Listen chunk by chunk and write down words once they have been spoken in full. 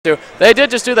They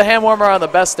did just do the hand warmer on the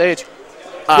best stage.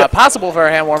 Possible for a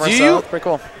hand warmer, so it's pretty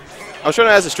cool. I was trying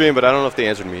to ask the stream, but I don't know if they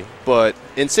answered me. But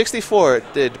in 64,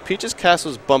 did Peach's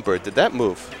Castle's bumper, did that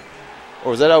move? Or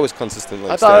was that always consistent?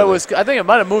 Like, I thought it was. I think it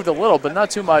might have moved a little, but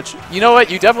not too much. You know what?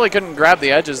 You definitely couldn't grab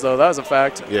the edges, though. That was a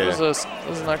fact. Yeah. This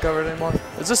is not covered anymore.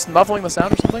 Is this muffling the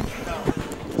sound or something?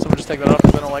 Someone just take that off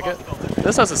because I don't like it.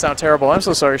 This doesn't sound terrible. I'm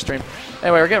so sorry, stream.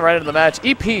 Anyway, we're getting right into the match.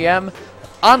 EPM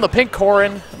on the pink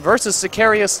Corrin versus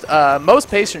Siccarius, most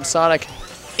patient Sonic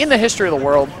in the history of the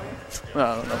world.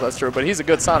 I don't know if that's true, but he's a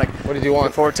good Sonic. What did you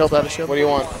want? Forward tilt out of shield. What do you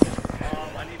want?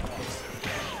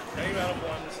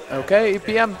 Okay,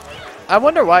 EPM. I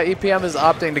wonder why EPM is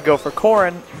opting to go for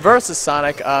Corrin versus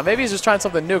Sonic. Maybe he's just trying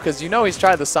something new, because you know he's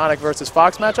tried the Sonic versus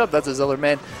Fox matchup. That's his other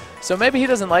main. So maybe he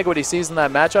doesn't like what he sees in that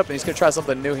matchup, and he's going to try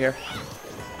something new here.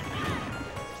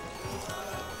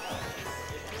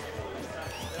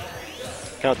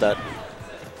 Count that.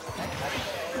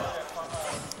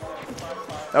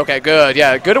 Okay, good.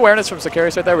 Yeah, good awareness from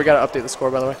Siccarius right there. We got to update the score,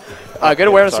 by the way. Good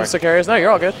awareness from Siccarius. No, you're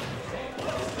all good.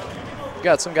 You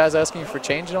got some guys asking you for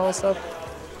change and all this stuff.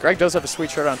 Greg does have a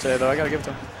sweet shirt on today, though. I got to give it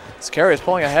to him. Siccarius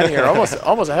pulling ahead here,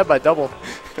 almost ahead by double.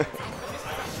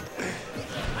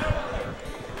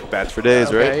 Bats for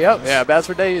days, right? Yep. Yeah, bats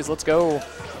for days. Let's go.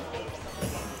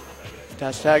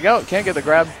 Dash tag out. Can't get the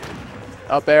grab.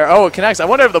 Up there. Oh, it connects. I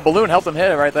wonder if the balloon helped him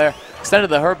hit it right there. Extended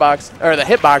the hurt box, or the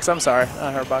hit box. I'm sorry,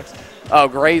 not hurt box. Oh,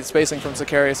 great spacing from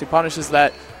Siccarius. He punishes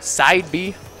that side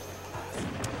B.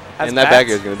 And that back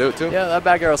air is going to do it, too. Yeah, that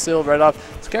back arrow sealed right off.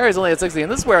 Siccarius only at 60,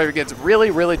 and this is where it gets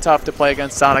really, really tough to play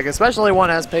against Sonic, especially one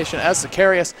as patient as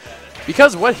Siccarius,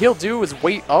 because what he'll do is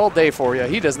wait all day for you.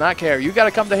 He does not care. You got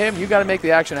to come to him. You got to make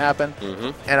the action happen.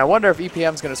 And I wonder if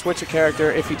EPM is going to switch a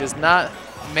character if he does not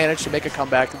manage to make a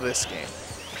comeback to this game.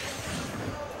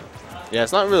 Yeah,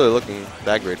 it's not really looking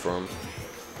that great for him.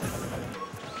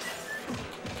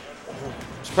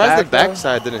 Surprised the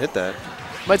backside didn't hit that.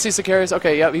 Might see Siccarius.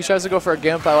 Okay, yep. He tries to go for a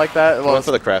gimp. I like that. Well, went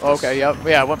for the Craftus. Okay, yep.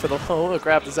 Yeah, went for the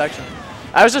Craftus action.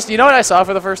 I was just, you know what I saw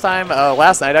for the first time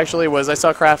last night, actually, was I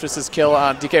saw Craftus' kill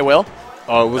on DK Will.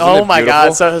 Oh, my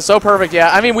God. So perfect. Yeah,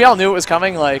 I mean, we all knew it was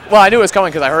coming. Like, well, I knew it was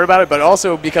coming because I heard about it, but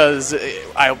also because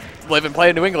I live and play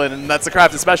in New England, and that's the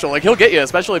Craftus special. Like, he'll get you,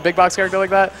 especially a big box character like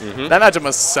that. That matchup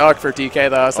must suck for DK,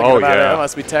 though. I was thinking about it. That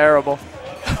must be terrible.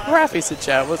 Raffy's in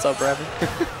chat. What's up, Raffy?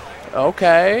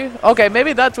 Okay,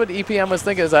 maybe that's what EPM was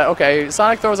thinking, is that, okay,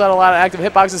 Sonic throws out a lot of active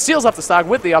hitboxes, seals up the stock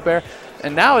with the up air,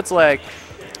 and now it's like,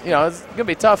 you know, it's going to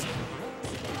be tough.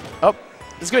 Oh,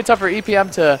 it's going to be tough for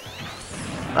EPM to,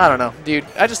 I don't know, dude.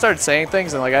 I just started saying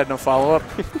things and, like, I had no follow-up.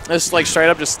 Just, like, straight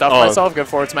up just stuffed myself. Good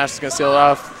forward smash is going to seal it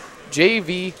off.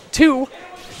 JV2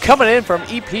 coming in from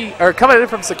coming in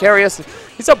from Siccarius.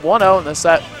 He's up 1-0 in this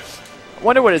set. I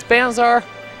wonder what his bans are.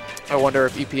 I wonder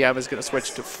if EPM is going to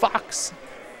switch to Fox.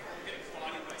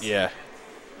 Yeah.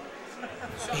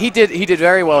 He did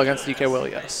very well against DK Will,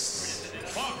 yes.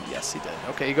 Yes, he did.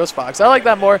 Okay, he goes Fox. I like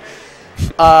that more.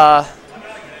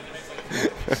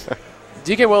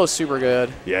 DK Will is super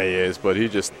good. Yeah, he is, but he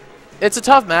just... It's a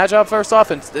tough matchup, first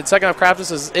off, and second off,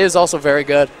 Craftus is also very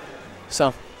good.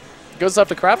 So, goes up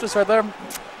to Craftus right there.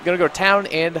 Gonna go Town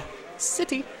and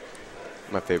City.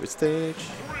 My favorite stage.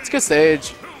 It's a good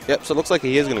stage. Yep, so it looks like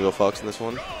he is going to go Fox in this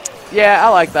one. Yeah, I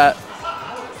like that.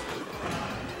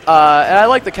 And I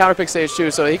like the counterpick stage,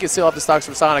 too, so he can seal up the stocks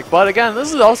from Sonic. But, again,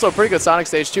 this is also a pretty good Sonic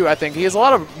stage, too, I think. He has a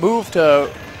lot of move to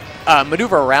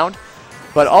maneuver around,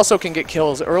 but also can get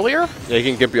kills earlier. Yeah, he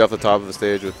can gimp you off the top of the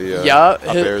stage with the up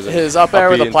airs. His up air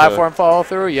with the platform follow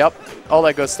through. Yep, all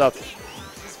that good stuff.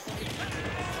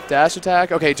 Dash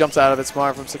attack. Okay, he jumps out of it.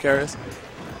 Smart from Siccarius.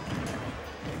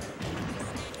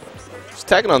 He's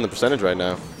tagging on the percentage right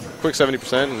now. Quick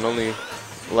 70% and only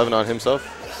 11 on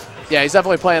himself. Yeah, he's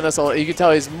definitely playing this. You can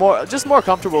tell he's just more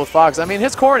comfortable with Fox. I mean,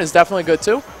 his Corrin is definitely good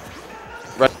too.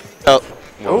 Right. Oh,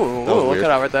 look at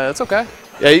that right there. That's okay.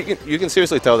 Yeah, you can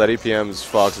seriously tell that EPM's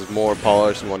Fox is more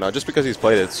polished and whatnot, just because he's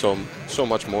played it so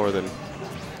much more than.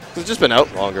 It's just been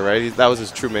out longer, right? That was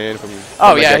his true main from.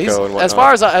 Oh yeah, he's,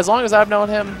 as long as I've known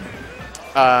him,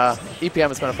 EPM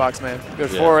has been a Fox man.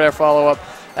 Good forward air follow up.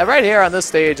 And right here on this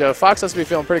stage, Fox has to be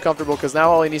feeling pretty comfortable because now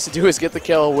all he needs to do is get the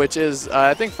kill, which is,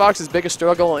 I think, Fox's biggest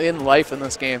struggle in life in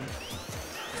this game.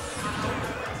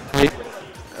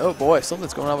 Oh, boy,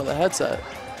 something's going on with the headset.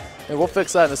 Yeah, we'll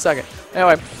fix that in a second.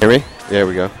 Anyway. Hear me? There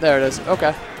we go. There it is.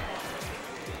 Okay.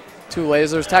 2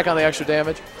 lasers. Tack on the extra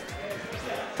damage.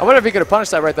 I wonder if he could have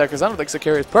punished that right there because I don't think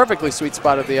Siccarius perfectly sweet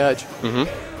spotted the edge.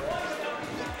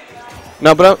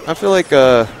 No, but I feel like...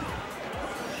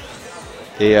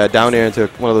 a down air into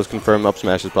one of those confirmed up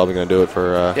smash is probably going to do it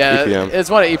for EPM. It's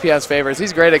one of EPM's favorites.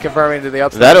 He's great at confirming to the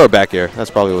up smash. That or back air. That's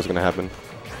probably what's going to happen.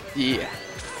 Yeah.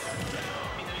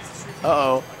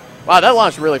 Uh-oh. Wow, that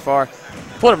launched really far.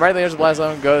 Put him right in the edge of the blast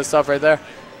zone. Good stuff right there.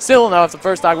 Still enough the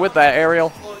first stock with that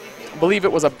aerial. I believe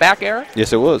it was a back air.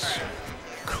 Yes, it was.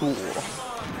 Cool.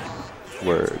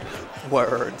 Word.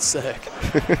 Sick.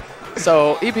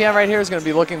 So EPM right here is going to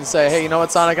be looking to say, hey, you know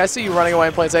what, Sonic? I see you running away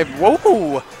and playing safe.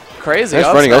 Whoa! Crazy. Nice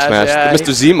running up smash. Yeah,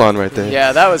 Mr. Z-Mon right there.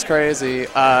 Yeah, that was crazy.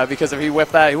 Because if he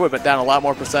whipped that, he would have been down a lot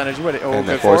more percentage. He would have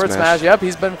good forward smash. Yep,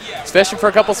 he's been fishing for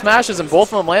a couple smashes, and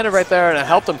both of them landed right there, and it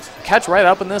helped him catch right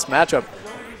up in this matchup.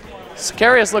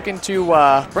 Siccarius looking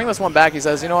to bring this one back. He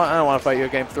says, you know what, I don't want to fight you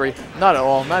at game 3. Not at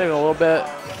all. Not even a little bit.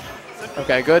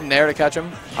 Okay, good. Nair to catch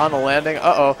him on the landing.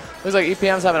 Uh-oh. Looks like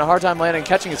EPM's having a hard time landing,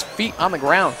 catching his feet on the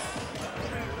ground.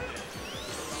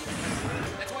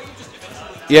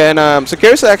 Yeah, and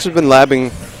Siccarius has actually been labbing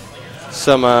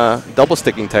some double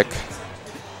sticking tech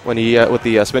when he with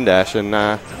the spin dash, and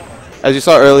as you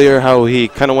saw earlier, how he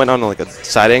kind of went on like a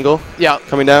side angle. Yeah.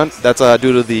 Coming down. That's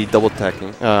due to the double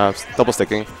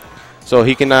sticking. So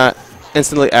he cannot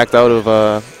instantly act out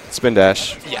of spin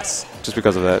dash. Yes. Just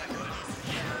because of that.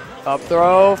 Up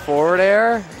throw, forward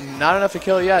air, not enough to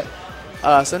kill yet.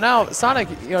 So now Sonic,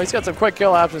 he's got some quick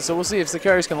kill options. So we'll see if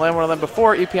Siccarius can land one of them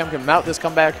before EPM can mount this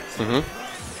comeback.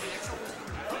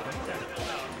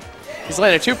 He's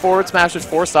landed 2 forward smashes,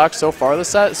 4 stocks so far this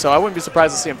set, so I wouldn't be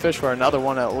surprised to see him fish for another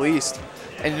one at least.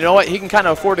 And you know what? He can kind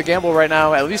of afford to gamble right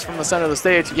now, at least from the center of the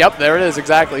stage. Yep, there it is,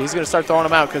 exactly. He's going to start throwing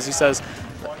them out because he says,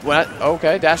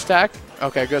 okay, dash attack.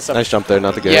 Okay, good stuff. Nice jump there,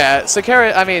 not the good. Yeah,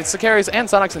 Siccarius and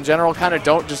Sonics in general kind of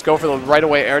don't just go for the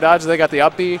right-away air dodge. They got the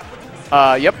up B,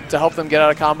 to help them get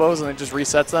out of combos, and it just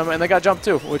resets them. And they got jump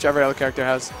too, which every other character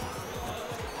has.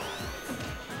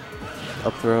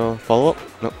 Up throw, follow-up?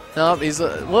 Nope. No, he's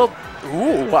a little...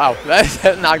 Ooh, wow.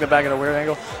 That knocked it back at a weird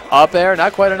angle. Up air,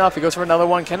 not quite enough. He goes for another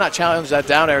one. Cannot challenge that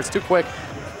down air. It's too quick.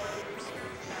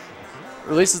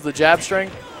 Releases the jab string.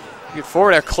 Get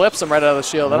forward air, clips him right out of the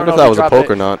shield. I don't know if that was a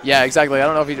poke or not. Yeah, exactly. I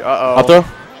don't know if he... Uh-oh. Up throw?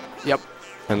 Yep.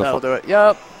 And that'll do it.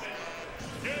 Yep.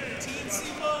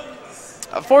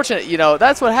 Unfortunate,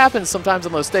 that's what happens sometimes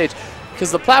on those stage,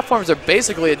 because the platforms are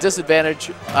basically a disadvantage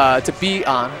to be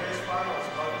on.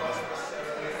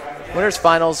 Winners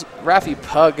finals, Rafi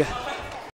Pug